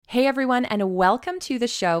Hey everyone, and welcome to the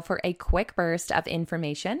show for a quick burst of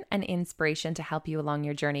information and inspiration to help you along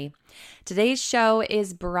your journey. Today's show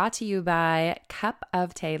is brought to you by Cup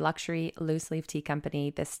of Tea Luxury Loose Leaf Tea Company.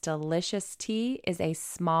 This delicious tea is a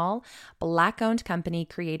small, Black-owned company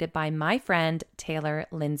created by my friend Taylor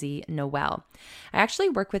Lindsay Noel. I actually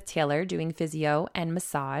work with Taylor doing physio and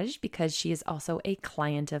massage because she is also a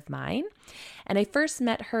client of mine. And I first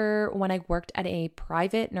met her when I worked at a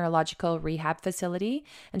private neurological rehab facility.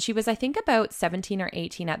 And she was, I think, about 17 or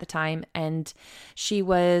 18 at the time. And she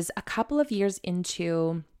was a couple of years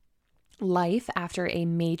into life after a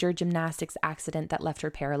major gymnastics accident that left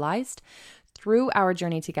her paralyzed. Through our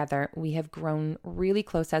journey together, we have grown really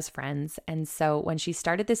close as friends. And so when she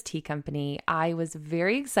started this tea company, I was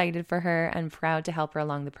very excited for her and proud to help her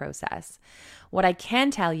along the process. What I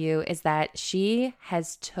can tell you is that she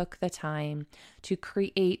has took the time to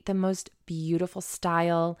create the most beautiful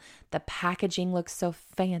style. The packaging looks so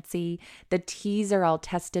fancy. The teas are all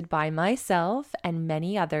tested by myself and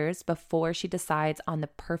many others before she decides on the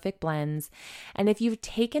perfect blends. And if you've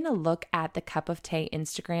taken a look at the Cup of Tea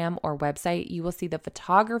Instagram or website, you will see the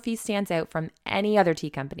photography stands out from any other tea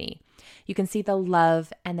company. You can see the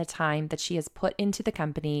love and the time that she has put into the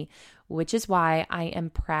company, which is why I am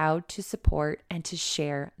proud to support and to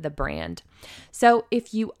share the brand. So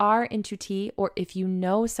if you are into tea or if you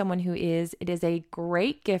know someone who is, it is a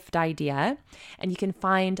great gift idea. And you can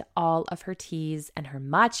find all of her teas and her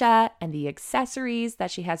matcha and the accessories that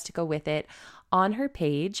she has to go with it on her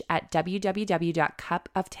page at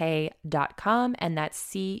www.cupoftea.com, and that's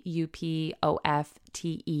CUPOFTE.com.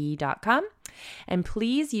 And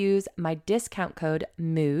please use my discount code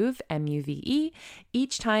MOVE, MUVE,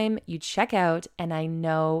 each time you check out, and I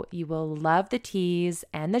know you will love the teas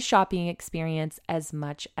and the shopping experience as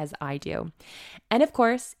much as I do. And of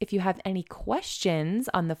course, if you have any questions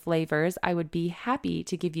on the flavors, I would be happy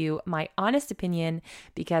to give you my honest opinion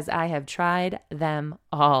because I have tried them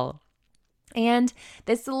all. And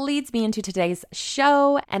this leads me into today's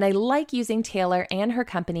show, and I like using Taylor and her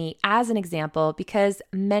company as an example because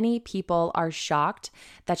many people are shocked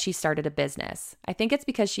that she started a business. I think it's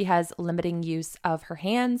because she has limiting use of her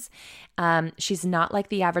hands. She's not like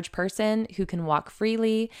the average person who can walk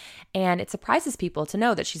freely, and it surprises people to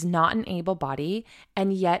know that she's not an able body,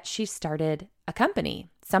 and yet she started a company,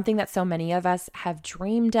 something that so many of us have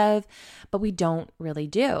dreamed of, but we don't really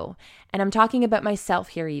do. And I'm talking about myself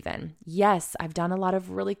here even. Yes, I've done a lot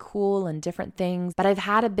of really cool and different things, but I've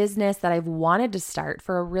had a business that I've wanted to start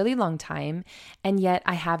for a really long time, and yet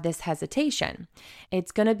I have this hesitation.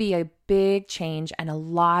 It's going to be a big change and a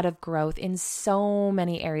lot of growth in so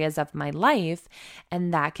many areas of my life,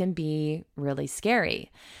 and that can be really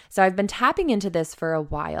scary. So I've been tapping into this for a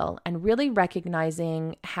while and really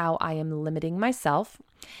recognizing how I am limiting myself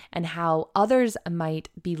and how others might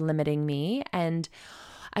be limiting me. And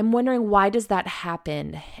I'm wondering, why does that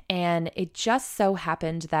happen? And it just so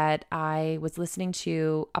happened that I was listening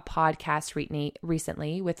to a podcast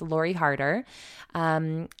recently with Lori Harder,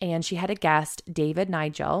 and she had a guest, David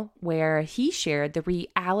Nigel, where he shared the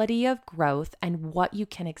reality of growth and what you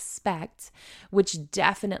can expect, which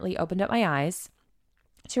definitely opened up my eyes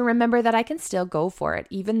to remember that I can still go for it,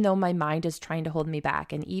 even though my mind is trying to hold me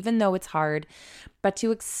back, and even though it's hard, but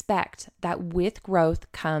to expect that with growth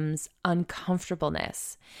comes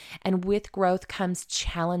uncomfortableness, and with growth comes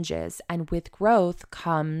challenges, and with growth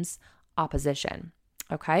comes opposition.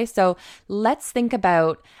 Okay, so let's think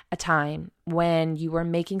about a time when you were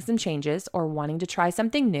making some changes or wanting to try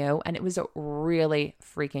something new, and it was really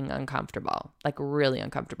freaking uncomfortable, like really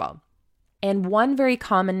uncomfortable. And one very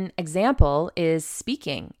common example is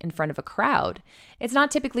speaking in front of a crowd. It's not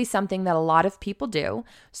typically something that a lot of people do.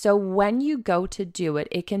 So when you go to do it,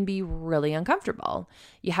 it can be really uncomfortable.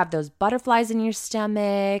 You have those butterflies in your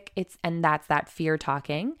stomach, and that's that fear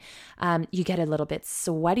talking. You get a little bit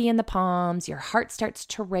sweaty in the palms, your heart starts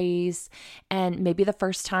to race, and maybe the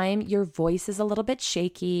first time your voice is a little bit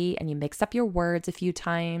shaky and you mix up your words a few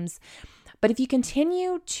times. But if you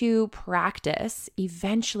continue to practice,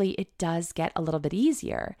 eventually it does get a little bit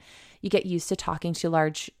easier. You get used to talking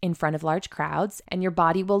in front of large crowds, and your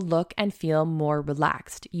body will look and feel more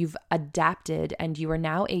relaxed. You've adapted, and you are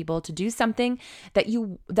now able to do something that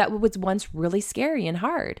was once really scary and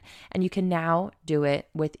hard, and you can now do it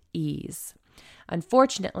with ease.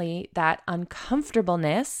 Unfortunately, that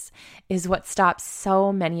uncomfortableness is what stops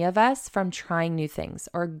so many of us from trying new things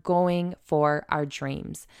or going for our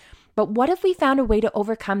dreams. But what if we found a way to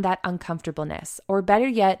overcome that uncomfortableness? Or better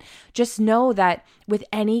yet, just know that with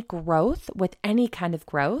any growth, with any kind of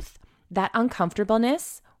growth, that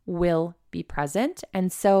uncomfortableness will be present.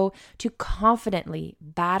 And so to confidently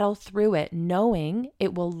battle through it, knowing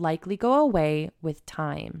it will likely go away with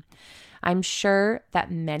time. I'm sure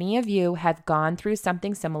that many of you have gone through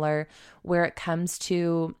something similar where it comes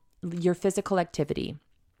to your physical activity,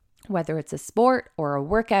 whether it's a sport or a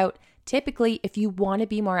workout. Typically, if you want to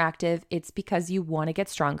be more active, it's because you want to get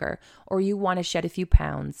stronger or you want to shed a few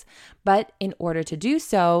pounds. But in order to do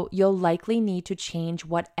so, you'll likely need to change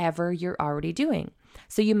whatever you're already doing.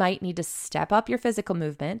 So you might need to step up your physical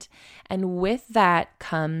movement, and with that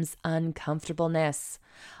comes uncomfortableness.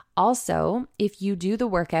 Also, if you do the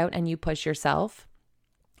workout and you push yourself,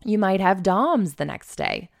 you might have DOMS the next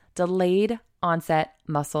day, delayed onset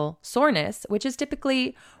muscle soreness, which is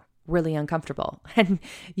typically really uncomfortable. And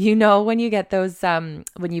when you get those,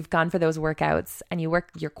 when you've gone for those workouts and you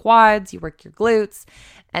work your quads, you work your glutes,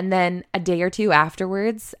 and then a day or two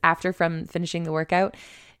afterwards, from finishing the workout,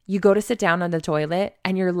 you go to sit down on the toilet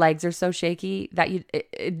and your legs are so shaky that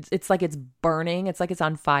it's like it's burning. It's like it's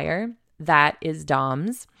on fire. That is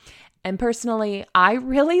DOMS. And personally, I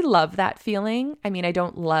really love that feeling. I mean, I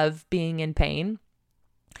don't love being in pain,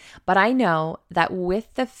 but I know that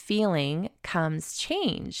with the feeling comes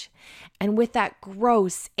change. And with that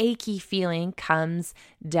gross, achy feeling comes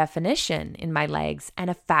definition in my legs and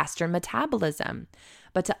a faster metabolism.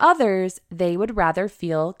 But to others, they would rather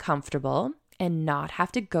feel comfortable and not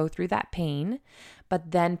have to go through that pain,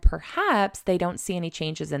 but then perhaps they don't see any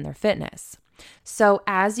changes in their fitness. So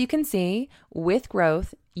as you can see, with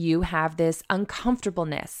growth, you have this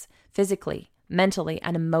uncomfortableness physically, mentally,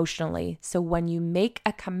 and emotionally. So when you make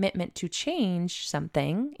a commitment to change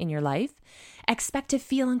something in your life, expect to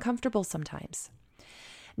feel uncomfortable sometimes.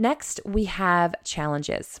 Next, we have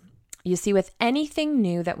challenges. You see, with anything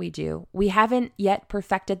new that we do, we haven't yet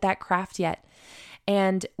perfected that craft yet.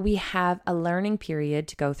 And we have a learning period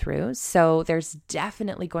to go through. So there's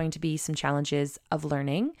definitely going to be some challenges of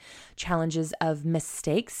learning, challenges of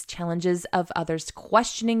mistakes, challenges of others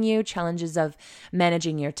questioning you, challenges of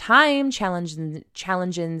managing your time,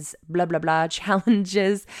 challenges, blah, blah, blah,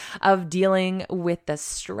 challenges of dealing with the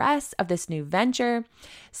stress of this new venture.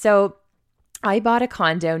 So I bought a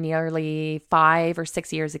condo nearly 5 or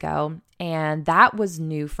 6 years ago, and that was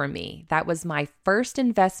new for me. That was my first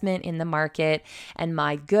investment in the market, and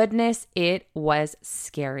my goodness, it was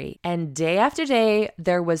scary. And day after day,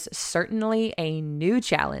 there was certainly a new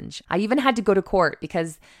challenge. I even had to go to court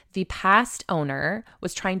because the past owner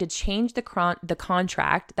was trying to change the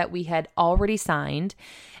contract that we had already signed.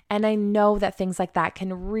 And I know that things like that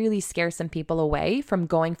can really scare some people away from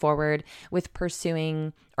going forward with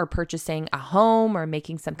pursuing or purchasing a home or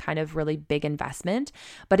making some kind of really big investment.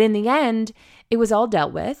 But in the end, it was all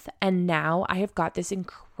dealt with. And now I have got this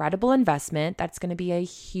incredible investment that's going to be a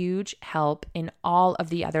huge help in all of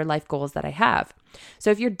the other life goals that I have.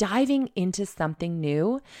 So if you're diving into something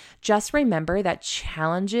new, just remember that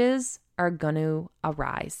challenges are going to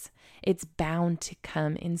arise. It's bound to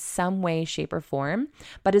come in some way, shape, or form.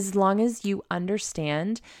 But as long as you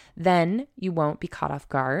understand, then you won't be caught off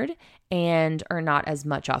guard or not as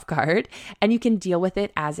much off guard, and you can deal with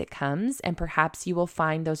it as it comes. And perhaps you will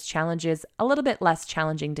find those challenges a little bit less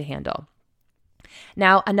challenging to handle.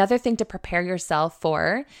 Now, another thing to prepare yourself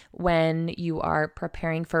for when you are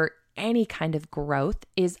preparing for any kind of growth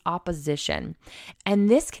is opposition. And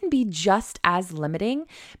this can be just as limiting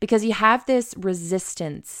because you have this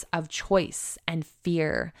resistance of choice and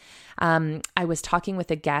fear. I was talking with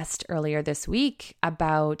a guest earlier this week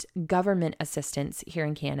about government assistance here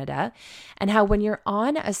in Canada and how when you're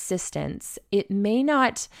on assistance, it may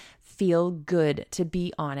not feel good to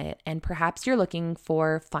be on it. And perhaps you're looking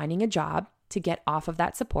for finding a job to get off of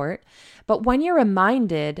that support. But when you're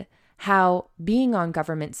reminded how being on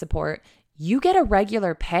government support, you get a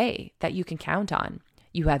regular pay that you can count on.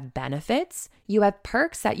 You have benefits, you have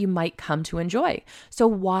perks that you might come to enjoy. So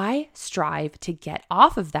why strive to get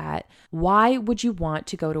off of that? Why would you want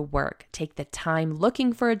to go to work, take the time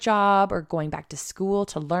looking for a job or going back to school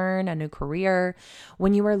to learn a new career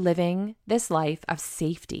when you are living this life of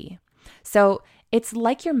safety? So it's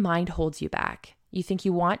like your mind holds you back. You think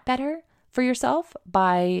you want better for yourself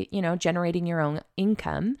by, generating your own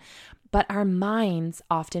income. But our minds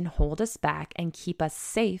often hold us back and keep us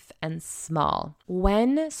safe and small.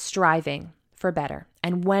 When striving for better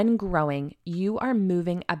and when growing, you are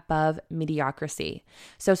moving above mediocrity.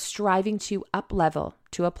 So striving to up-level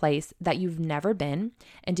to a place that you've never been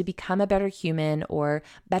and to become a better human or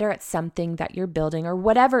better at something that you're building or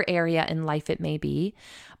whatever area in life it may be.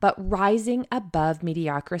 But rising above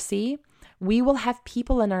mediocrity, we will have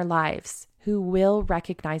people in our lives who will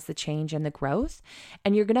recognize the change and the growth.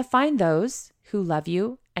 And you're going to find those who love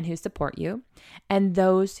you and who support you, and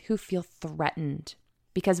those who feel threatened.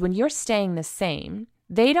 Because when you're staying the same,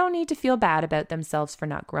 they don't need to feel bad about themselves for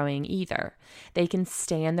not growing either. They can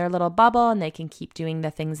stay in their little bubble and they can keep doing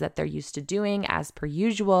the things that they're used to doing as per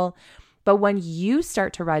usual. But when you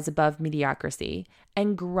start to rise above mediocrity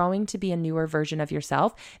and growing to be a newer version of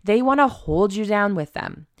yourself, they want to hold you down with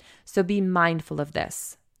them. So be mindful of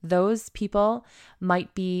this. Those people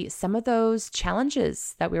might be some of those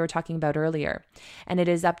challenges that we were talking about earlier. And it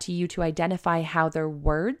is up to you to identify how their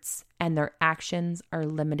words and their actions are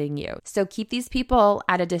limiting you. So keep these people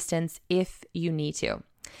at a distance if you need to.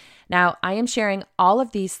 Now, I am sharing all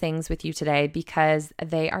of these things with you today because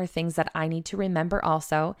they are things that I need to remember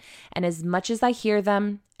also. And as much as I hear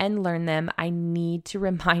them and learn them, I need to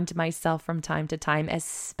remind myself from time to time,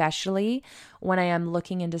 especially when I am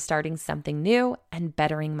looking into starting something new and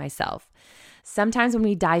bettering myself. Sometimes when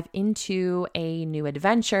we dive into a new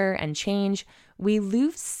adventure and change, we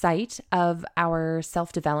lose sight of our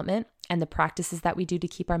self-development and the practices that we do to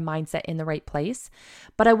keep our mindset in the right place.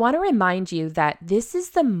 But I want to remind you that this is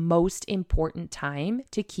the most important time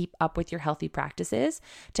to keep up with your healthy practices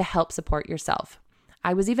to help support yourself.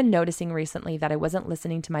 I was even noticing recently that I wasn't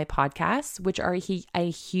listening to my podcasts, which are a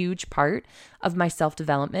huge part of my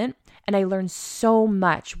self-development. And I learned so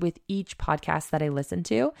much with each podcast that I listened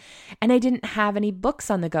to. And I didn't have any books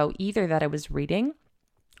on the go either that I was reading.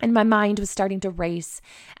 And my mind was starting to race.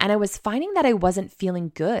 And I was finding that I wasn't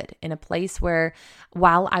feeling good in a place where,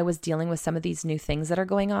 while I was dealing with some of these new things that are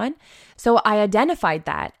going on. So I identified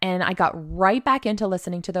that and I got right back into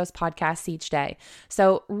listening to those podcasts each day.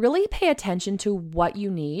 So really pay attention to what you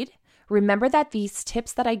need. Remember that these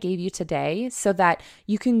tips that I gave you today so that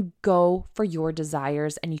you can go for your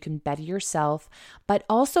desires and you can better yourself, but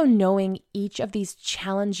also knowing each of these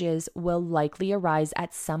challenges will likely arise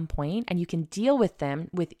at some point and you can deal with them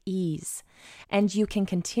with ease. And you can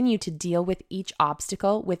continue to deal with each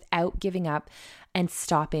obstacle without giving up and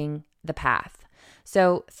stopping the path.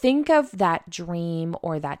 So think of that dream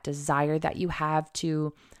or that desire that you have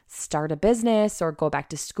to start a business or go back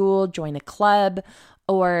to school, join a club,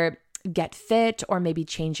 or get fit, or maybe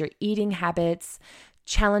change your eating habits.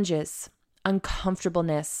 Challenges,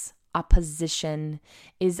 uncomfortableness, opposition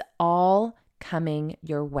is all coming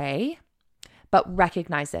your way, but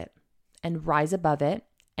recognize it and rise above it,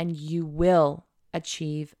 and you will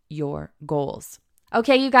achieve your goals.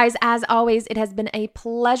 Okay, you guys, as always, it has been a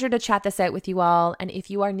pleasure to chat this out with you all. And if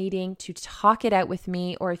you are needing to talk it out with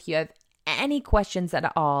me, or if you have any questions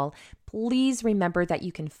at all, please remember that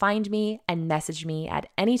you can find me and message me at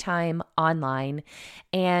any time online.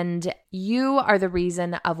 And you are the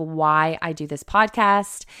reason of why I do this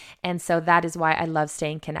podcast. And so that is why I love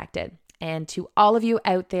staying connected. And to all of you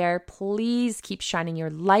out there, please keep shining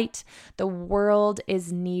your light. The world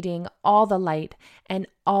is needing all the light and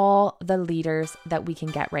all the leaders that we can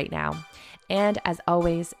get right now. And as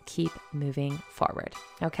always, keep moving forward.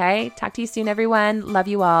 Okay? Talk to you soon, everyone. Love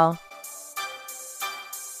you all.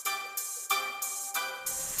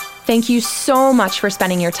 Thank you so much for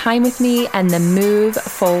spending your time with me and the Move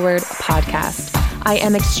Forward podcast. I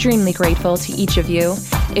am extremely grateful to each of you.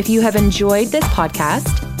 If you have enjoyed this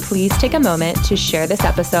podcast, please take a moment to share this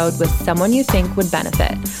episode with someone you think would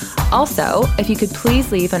benefit. Also, if you could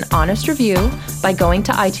please leave an honest review by going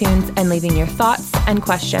to iTunes and leaving your thoughts and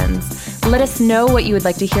questions. Let us know what you would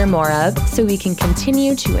like to hear more of so we can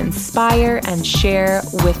continue to inspire and share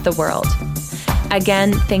with the world.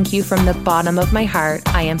 Again, thank you from the bottom of my heart.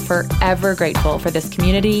 I am forever grateful for this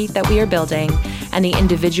community that we are building and the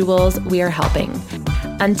individuals we are helping.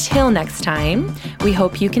 Until next time, we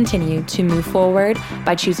hope you continue to move forward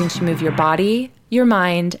by choosing to move your body, your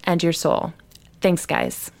mind, and your soul. Thanks,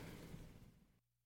 guys.